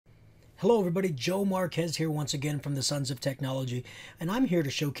Hello everybody, Joe Marquez here once again from the Sons of Technology, and I'm here to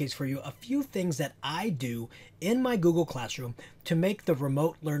showcase for you a few things that I do in my Google Classroom to make the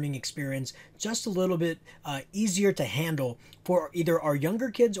remote learning experience just a little bit easier to handle for either our younger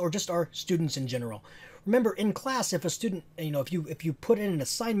kids or just our students in general. Remember, in class, if a student, if you put in an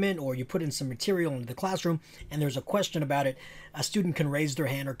assignment or you put in some material into the classroom and there's a question about it, a student can raise their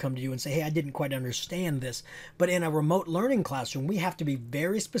hand or come to you and say, hey, I didn't quite understand this. But in a remote learning classroom, we have to be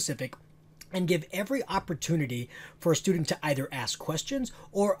very specific and give every opportunity for a student to either ask questions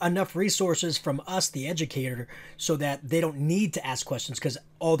or enough resources from us, the educator, so that they don't need to ask questions because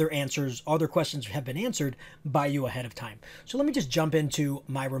all their questions have been answered by you ahead of time. So let me just jump into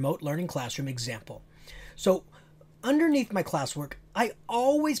my remote learning classroom example. So underneath my classwork, I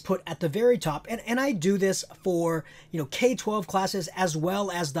always put at the very top, and I do this for K-12 classes as well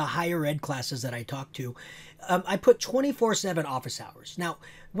as the higher ed classes that I talk to. I put 24/7 office hours. Now,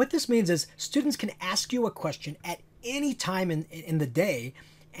 what this means is students can ask you a question at any time in the day,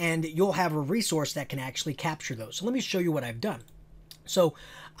 and you'll have a resource that can actually capture those. So let me show you what I've done. So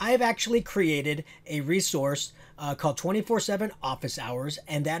I've actually created a resource called 24/7 Office Hours,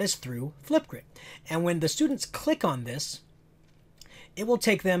 and that is through Flipgrid. And when the students click on this, it will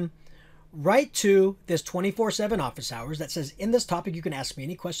take them right to this 24/7 Office Hours that says, in this topic, you can ask me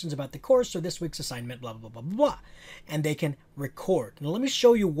any questions about the course or this week's assignment, blah, blah, blah, blah, blah. And they can record. Now, let me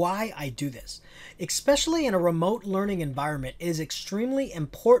show you why I do this. Especially in a remote learning environment, it is extremely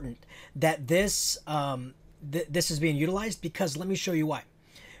important that this is being utilized, because let me show you why.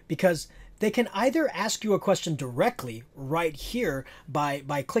 Because they can either ask you a question directly right here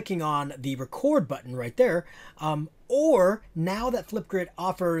by clicking on the record button right there, or now that Flipgrid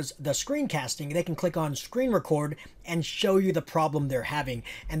offers the screencasting, they can click on screen record and show you the problem they're having.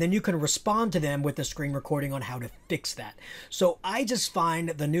 And then you can respond to them with the screen recording on how to fix that. So I just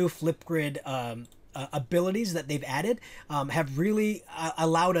find the new Flipgrid abilities that they've added have really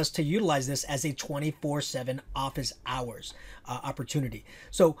allowed us to utilize this as a 24/7 office hours opportunity.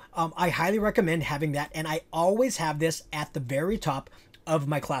 So I highly recommend having that, and I always have this at the very top of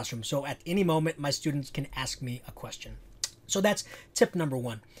my classroom. So at any moment, my students can ask me a question. So that's tip number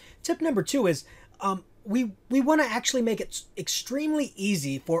one. Tip number two is we want to actually make it extremely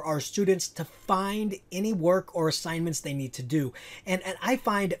easy for our students to find any work or assignments they need to do. And I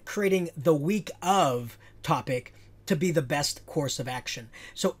find creating the week of topic to be the best course of action.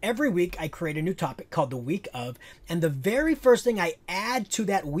 So every week I create a new topic called the week of, and the very first thing I add to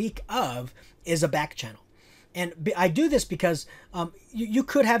that week of is a back channel. And I do this because you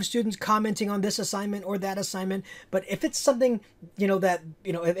could have students commenting on this assignment or that assignment, but if it's something,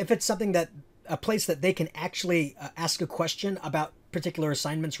 if it's something that a place that they can actually ask a question about particular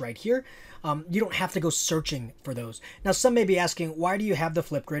assignments right here, you don't have to go searching for those. Now, some may be asking, why do you have the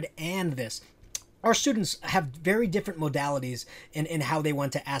Flipgrid and this? Our students have very different modalities in how they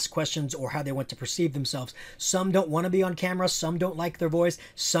want to ask questions or how they want to perceive themselves. Some don't want to be on camera. Some don't like their voice.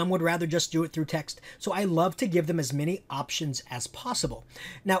 Some would rather just do it through text. So I love to give them as many options as possible.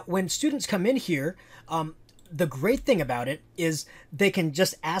 Now, when students come in here, the great thing about it is they can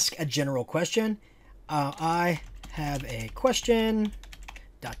just ask a general question. I have a question, ...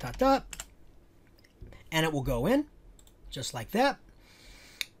 And it will go in just like that.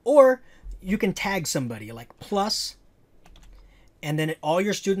 Or you can tag somebody like plus, and then all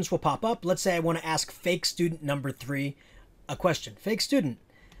your students will pop up. Let's say I want to ask fake student number 3 a question. Fake student,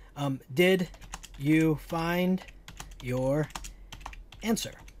 did you find your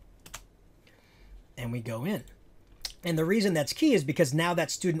answer? And we go in. And the reason that's key is because now that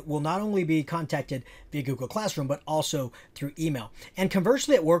student will not only be contacted via Google Classroom, but also through email. And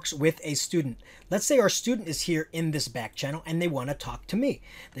conversely, it works with a student. Let's say our student is here in this back channel and they want to talk to me.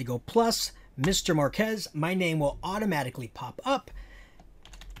 They go plus Mr. Marquez. My name will automatically pop up.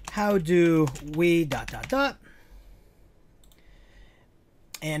 How do we ...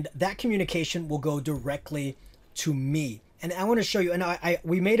 And that communication will go directly to me. And I want to show you, and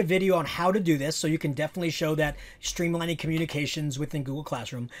we made a video on how to do this, so you can definitely show that streamlining communications within Google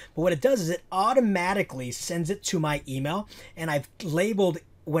Classroom. But what it does is it automatically sends it to my email, and I've labeled,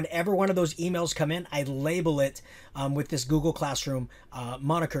 whenever one of those emails come in, I label it with this Google Classroom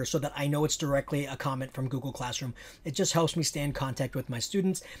moniker so that I know it's directly a comment from Google Classroom. It just helps me stay in contact with my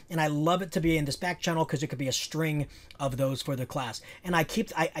students, and I love it to be in this back channel because it could be a string of those for the class. And I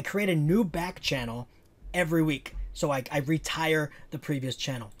create a new back channel every week. So I retire the previous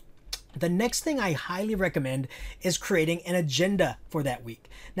channel. The next thing I highly recommend is creating an agenda for that week.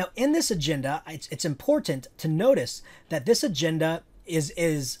 Now, in this agenda, it's important to notice that this agenda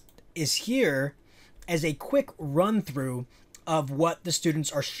is here as a quick run through of what the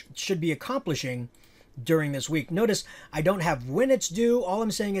students should be accomplishing during this week. Notice I don't have when it's due. All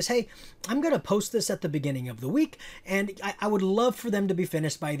I'm saying is, hey, I'm going to post this at the beginning of the week, and I would love for them to be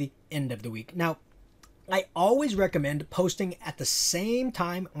finished by the end of the week. Now, I always recommend posting at the same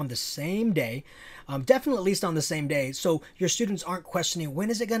time on the same day, definitely at least on the same day, so your students aren't questioning when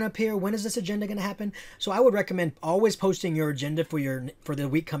is it going to appear, when is this agenda going to happen. So I would recommend always posting your agenda for the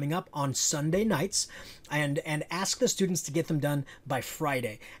week coming up on Sunday nights, and ask the students to get them done by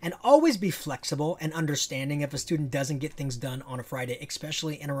Friday. And always be flexible and understanding if a student doesn't get things done on a Friday,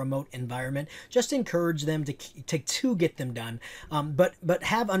 especially in a remote environment. Just encourage them to get them done, but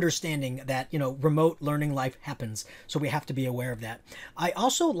have understanding that, you know, remote learning life happens, so we have to be aware of that. I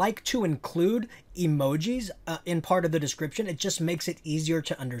also like to include emojis in part of the description. It just makes it easier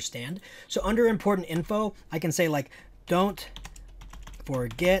to understand. So under important info, I can say like, don't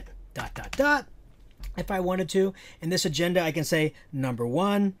forget ... if I wanted to. In this agenda, I can say number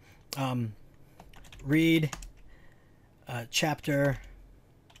 1, read chapter ...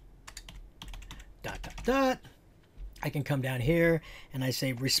 I can come down here and I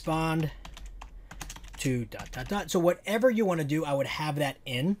say respond to ... So whatever you want to do, I would have that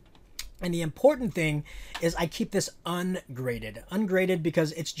in. And the important thing is I keep this ungraded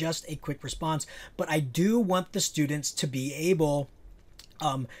because it's just a quick response, but I do want the students to be able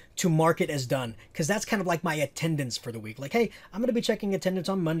to mark it as done, because that's kind of like my attendance for the week. Like, hey, I'm going to be checking attendance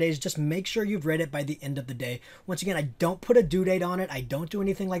on Mondays. Just make sure you've read it by the end of the day. Once again, I don't put a due date on it. I don't do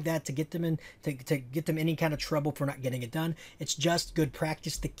anything like that to get them to get them any kind of trouble for not getting it done. It's just good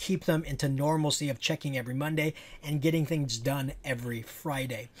practice to keep them into normalcy of checking every Monday and getting things done every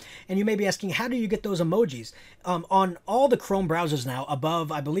Friday. And you may be asking, how do you get those emojis? On all the Chrome browsers now,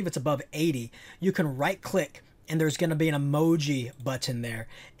 above, I believe it's above 80, you can right click and there's going to be an emoji button there,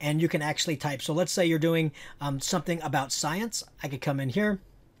 and you can actually type. So let's say you're doing something about science. I could come in here.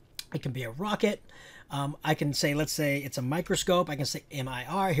 It can be a rocket. I can say, let's say it's a microscope. I can say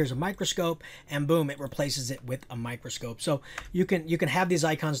MIR, here's a microscope, and boom, it replaces it with a microscope. So you can have these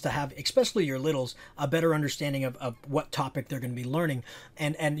icons to have, especially your littles, a better understanding of what topic they're going to be learning.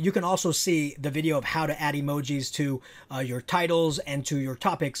 And you can also see the video of how to add emojis to your titles and to your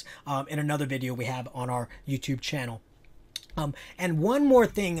topics in another video we have on our YouTube channel. And one more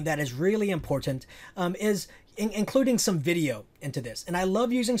thing that is really important is including some video into this. And I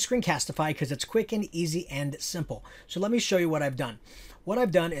love using Screencastify because it's quick and easy and simple. So let me show you what I've done. What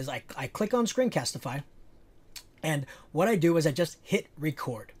I've done is I click on Screencastify, and what I do is I just hit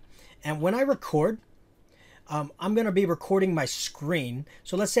record. And when I record, I'm going to be recording my screen.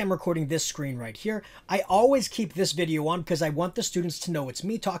 So let's say I'm recording this screen right here. I always keep this video on because I want the students to know it's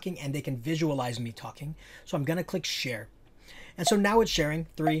me talking and they can visualize me talking. So I'm going to click share. And so now it's sharing.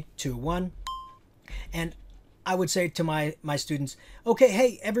 3, 2, 1. And I would say to my students, okay,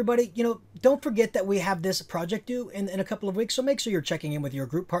 hey, everybody, you know, don't forget that we have this project due in a couple of weeks. So make sure you're checking in with your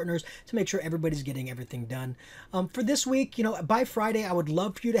group partners to make sure everybody's getting everything done. For this week, you know, by Friday, I would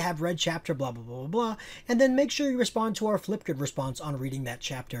love for you to have read chapter, blah, blah, blah, blah, blah. And then make sure you respond to our Flipgrid response on reading that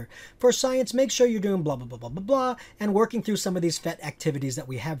chapter. For science, make sure you're doing blah, blah, blah, blah, blah, blah, and working through some of these PhET activities that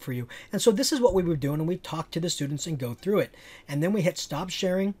we have for you. And so this is what we were doing, and we talk to the students and go through it. And then we hit stop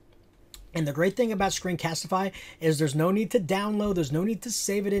sharing. And the great thing about Screencastify is there's no need to download, there's no need to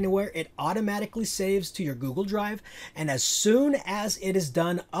save it anywhere. It automatically saves to your Google Drive. And as soon as it is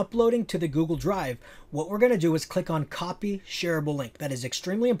done uploading to the Google Drive, what we're going to do is click on copy shareable link. That is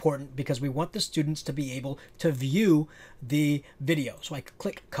extremely important because we want the students to be able to view the video. So I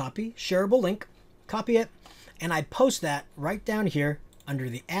click copy shareable link, copy it, and I post that right down here under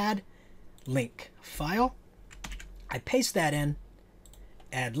the add link file. I paste that in,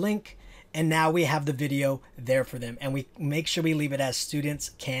 add link. And now we have the video there for them. And we make sure we leave it as students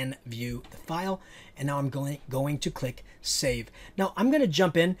can view the file. And now I'm going to click save. Now I'm going to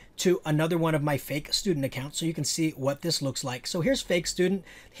jump in to another one of my fake student accounts so you can see what this looks like. So here's fake student.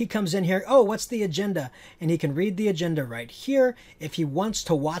 He comes in here. Oh, what's the agenda? And he can read the agenda right here. If he wants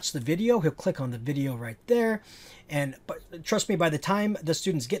to watch the video, he'll click on the video right there. But trust me, by the time the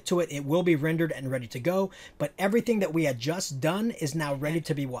students get to it, it will be rendered and ready to go. But everything that we had just done is now ready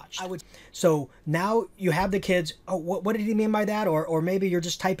to be watched. So now you have the kids, oh, what did he mean by that? Or maybe you're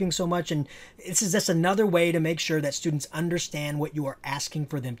just typing so much. And this is just another way to make sure that students understand what you are asking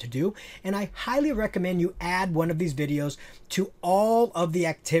for them to do. And I highly recommend you add one of these videos to all of the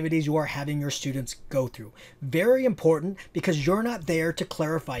activities you are having your students go through. Very important because you're not there to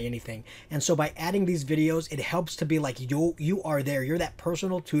clarify anything. And so by adding these videos, it helps to be like you are there. You're that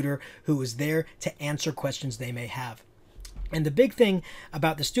personal tutor who is there to answer questions they may have. And the big thing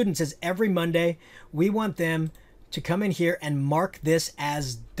about the students is every Monday, we want them to come in here and mark this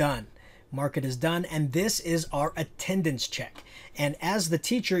as done. Mark it as done, and this is our attendance check. And as the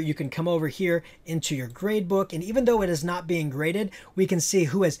teacher, you can come over here into your grade book, and even though it is not being graded, we can see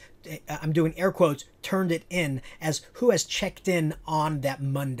who has, I'm doing air quotes, turned it in, as who has checked in on that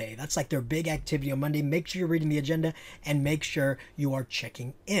Monday. That's like their big activity on Monday. Make sure you're reading the agenda and make sure you are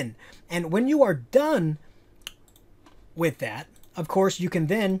checking in. And when you are done with that, of course, you can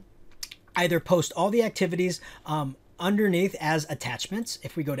then either post all the activities underneath as attachments.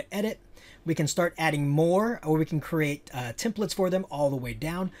 If we go to edit, we can start adding more, or we can create templates for them all the way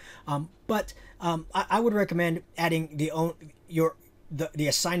down. But I would recommend adding the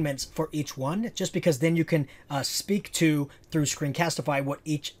assignments for each one, just because then you can speak to through Screencastify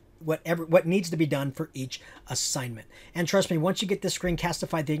what needs to be done for each assignment. And trust me, once you get this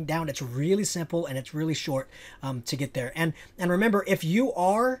Screencastify thing down, it's really simple and it's really short to get there. And remember, if you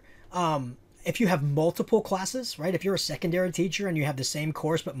are if you have multiple classes, right? If you're a secondary teacher and you have the same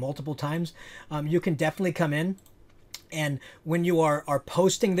course but multiple times, you can definitely come in, and when you are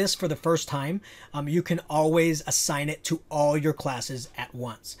posting this for the first time, you can always assign it to all your classes at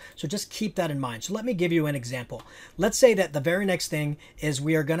once. So just keep that in mind. So let me give you an example. Let's say that the very next thing is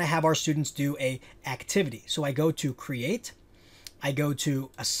we are going to have our students do a activity. So I go to create, I go to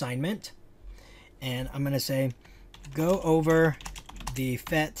assignment, and I'm going to say, go over the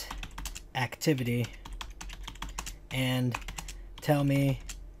PhET activity and tell me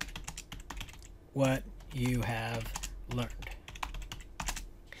what you have learned.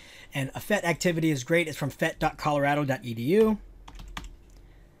 And a PhET activity is great. It's from phet.colorado.edu.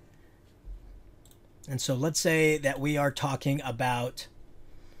 And so let's say that we are talking about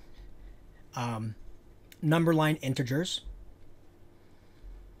number line integers.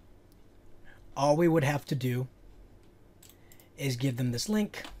 All we would have to do is give them this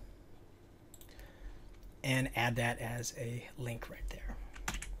link and add that as a link right there.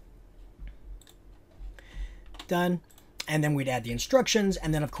 Done. And then we'd add the instructions,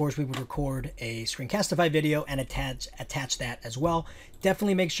 and then of course we would record a Screencastify video and attach that as well.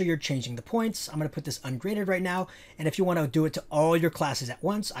 Definitely make sure you're changing the points. I'm going to put this ungraded right now, and if you want to do it to all your classes at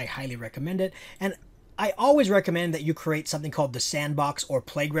once, I highly recommend it. And I always recommend that you create something called the sandbox or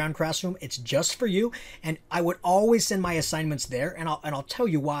playground classroom. It's just for you, and I would always send my assignments there, and I'll tell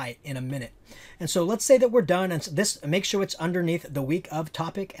you why in a minute. And so let's say that we're done, and this, make sure it's underneath the week of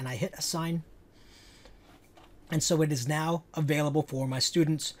topic, and I hit assign. And so it is now available for my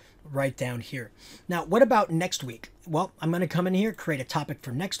students right down here. Now, what about next week? Well, I'm going to come in here, create a topic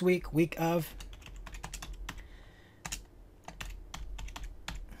for next week, week of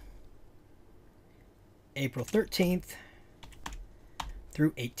April 13th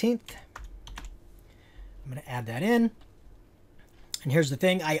through 18th. I'm going to add that in. And here's the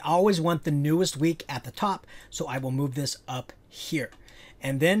thing. I always want the newest week at the top, so I will move this up here.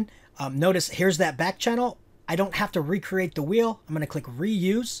 And then notice here's that back channel. I don't have to recreate the wheel. I'm going to click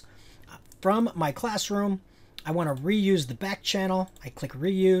reuse. From my classroom, I want to reuse the back channel. I click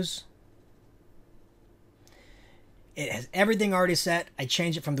reuse. It has everything already set. I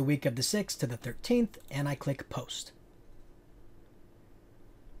change it from the week of the 6th to the 13th, and I click post.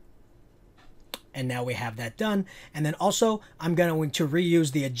 And now we have that done. And then also, I'm going to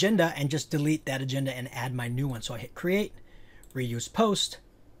reuse the agenda and just delete that agenda and add my new one. So I hit create, reuse post,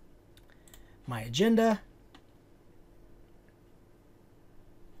 my agenda.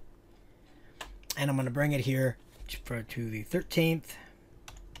 And I'm going to bring it here to the 13th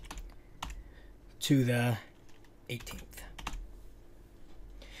to the 18th.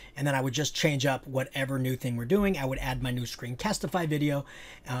 And then I would just change up whatever new thing we're doing. I would add my new Screencastify video.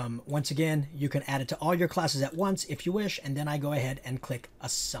 Once again, you can add it to all your classes at once if you wish, and then I go ahead and click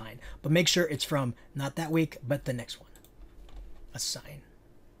assign. But make sure it's from not that week, but the next one. Assign.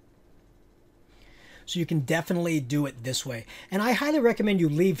 So you can definitely do it this way. And I highly recommend you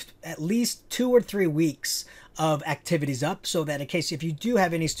leave at least 2 or 3 weeks of activities up, so that in case if you do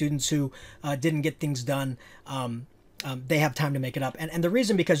have any students who didn't get things done, they have time to make it up. And the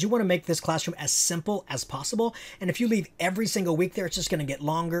reason, because you want to make this classroom as simple as possible. And if you leave every single week there, it's just going to get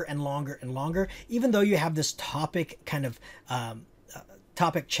longer and longer and longer. Even though you have this topic kind of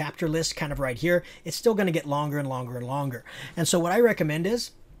topic chapter list kind of right here, it's still going to get longer and longer and longer. And so what I recommend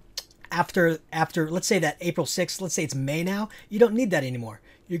is after let's say that April 6th, let's say it's May now, you don't need that anymore.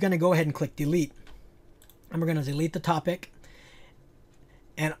 You're going to go ahead and click delete. And we're going to delete the topic,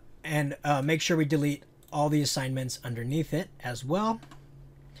 and make sure we delete all the assignments underneath it as well.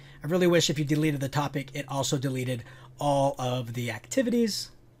 I really wish if you deleted the topic, it also deleted all of the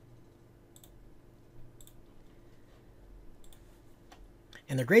activities.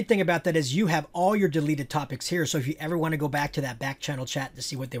 And the great thing about that is you have all your deleted topics here. So if you ever want to go back to that back channel chat to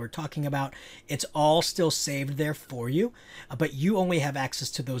see what they were talking about, it's all still saved there for you, but you only have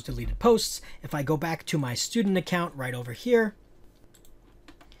access to those deleted posts. If I go back to my student account right over here,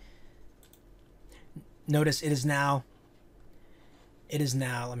 notice it is now,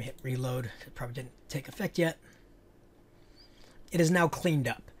 let me hit reload. It probably didn't take effect yet. It is now cleaned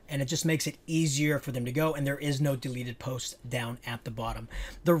up. And it just makes it easier for them to go, and there is no deleted posts down at the bottom.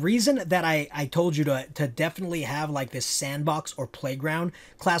 The reason that I told you to definitely have like this sandbox or playground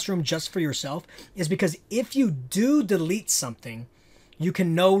classroom just for yourself is because if you do delete something, you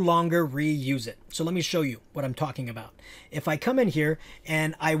can no longer reuse it. So let me show you what I'm talking about. If I come in here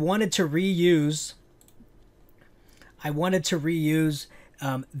and I wanted to reuse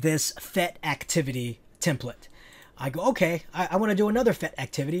this FET activity template. I go, okay, I want to do another FET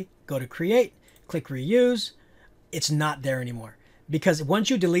activity. Go to create, click reuse. It's not there anymore because once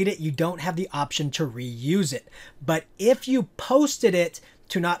you delete it, you don't have the option to reuse it. But if you posted it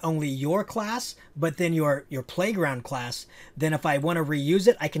to not only your class, but then your playground class, then if I want to reuse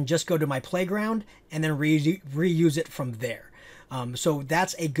it, I can just go to my playground and then reuse it from there. So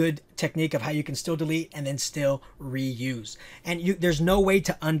that's a good technique of how you can still delete and then still reuse. And there's no way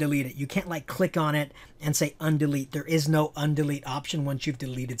to undelete it. You can't like click on it and say undelete. There is no undelete option once you've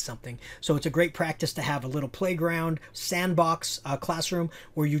deleted something. So it's a great practice to have a little playground, sandbox classroom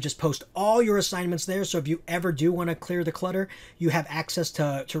where you just post all your assignments there. So if you ever do want to clear the clutter, you have access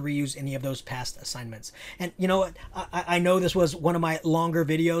to reuse any of those past assignments. And you know what? I know this was one of my longer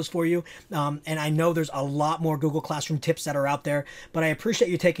videos for you. And I know there's a lot more Google Classroom tips that are out there, but I appreciate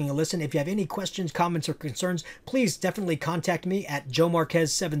you taking a listen. If you have any questions, comments, or concerns, please definitely contact me at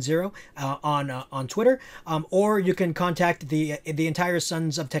joemarquez70 on Twitter, or you can contact the entire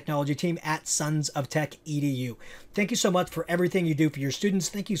Sons of Technology team at sonsoftech.edu. Thank you so much for everything you do for your students.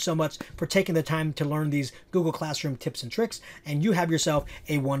 Thank you so much for taking the time to learn these Google Classroom tips and tricks, and you have yourself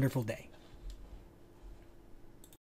a wonderful day.